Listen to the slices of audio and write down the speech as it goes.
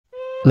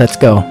Let's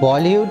go.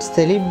 Bollywood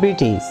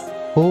celebrities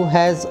who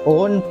has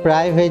owned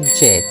private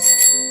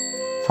jets.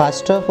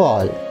 First of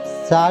all,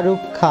 Shah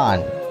Rukh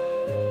Khan.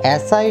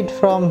 Aside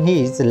from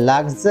his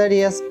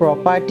luxurious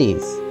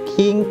properties,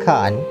 King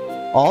Khan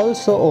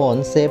also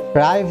owns a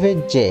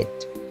private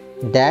jet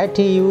that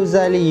he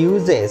usually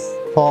uses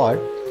for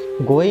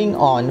going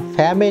on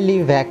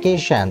family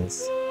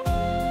vacations.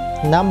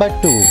 Number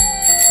 2.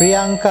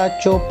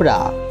 Priyanka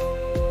Chopra.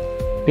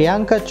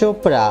 Priyanka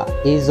Chopra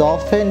is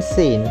often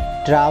seen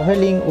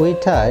traveling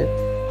with her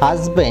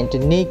husband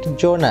Nick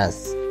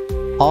Jonas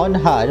on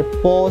her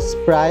Porsche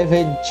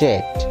private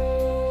jet.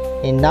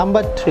 In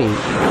number 3,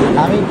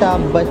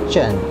 Amitabh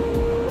Bachchan.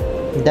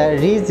 The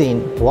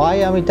reason why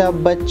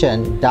Amitabh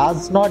Bachchan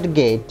does not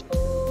get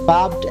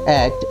pubbed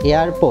at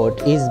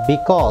airport is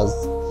because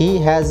he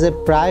has a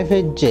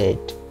private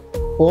jet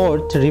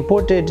worth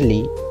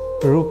reportedly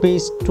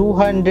rupees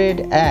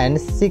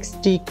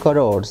 260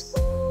 crores.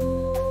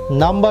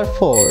 Number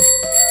 4.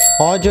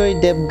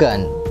 Ajay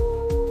Devgan.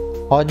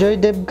 Ajay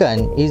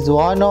Devgan is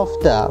one of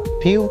the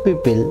few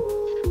people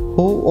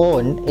who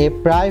own a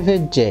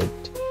private jet.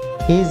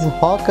 His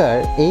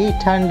Hawker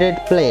 800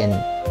 plane,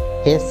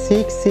 a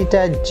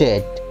 6-seater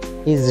jet,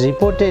 is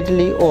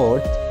reportedly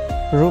worth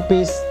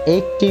rupees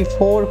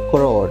 84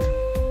 crore.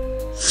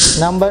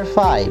 Number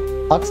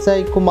 5.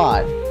 Akshay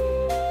Kumar.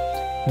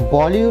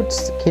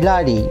 Bollywood's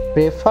Khiladi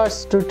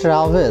prefers to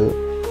travel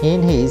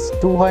in his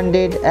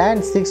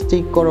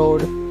 260 crore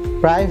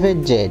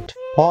private jet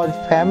for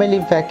family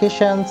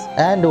vacations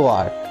and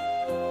work.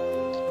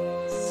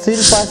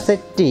 Shilpa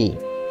Shetty.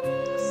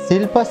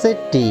 Shilpa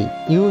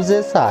Shetty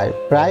uses her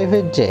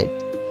private jet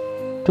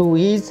to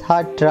ease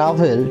her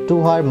travel to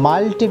her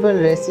multiple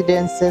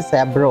residences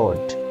abroad.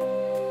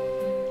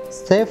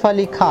 Saif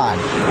Ali Khan.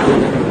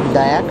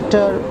 The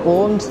actor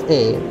owns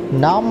a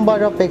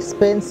number of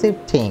expensive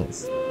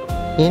things,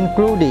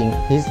 including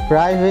his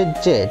private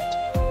jet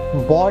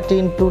bought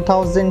in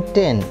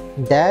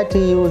 2010 that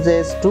he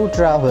uses to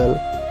travel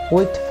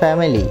with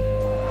family.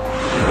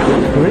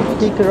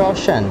 Hrithik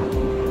Roshan.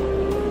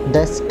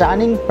 The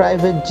stunning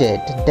private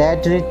jet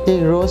that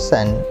Hrithik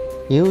Roshan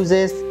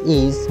uses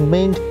is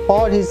meant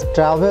for his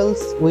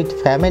travels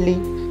with family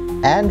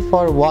and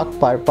for work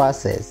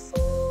purposes.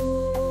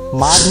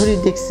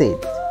 Madhuri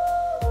Dixit.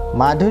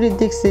 Madhuri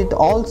Dixit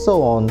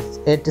also owns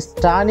a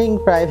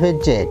stunning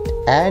private jet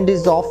and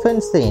is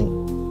often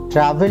seen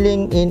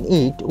traveling in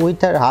it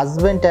with her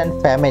husband and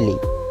family.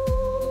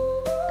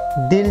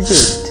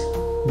 Diljit.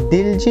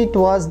 Diljit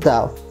was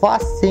the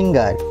first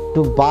singer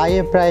to buy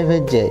a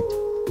private jet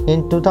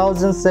in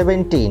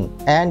 2017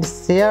 and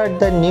shared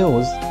the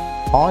news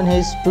on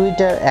his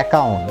Twitter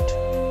account.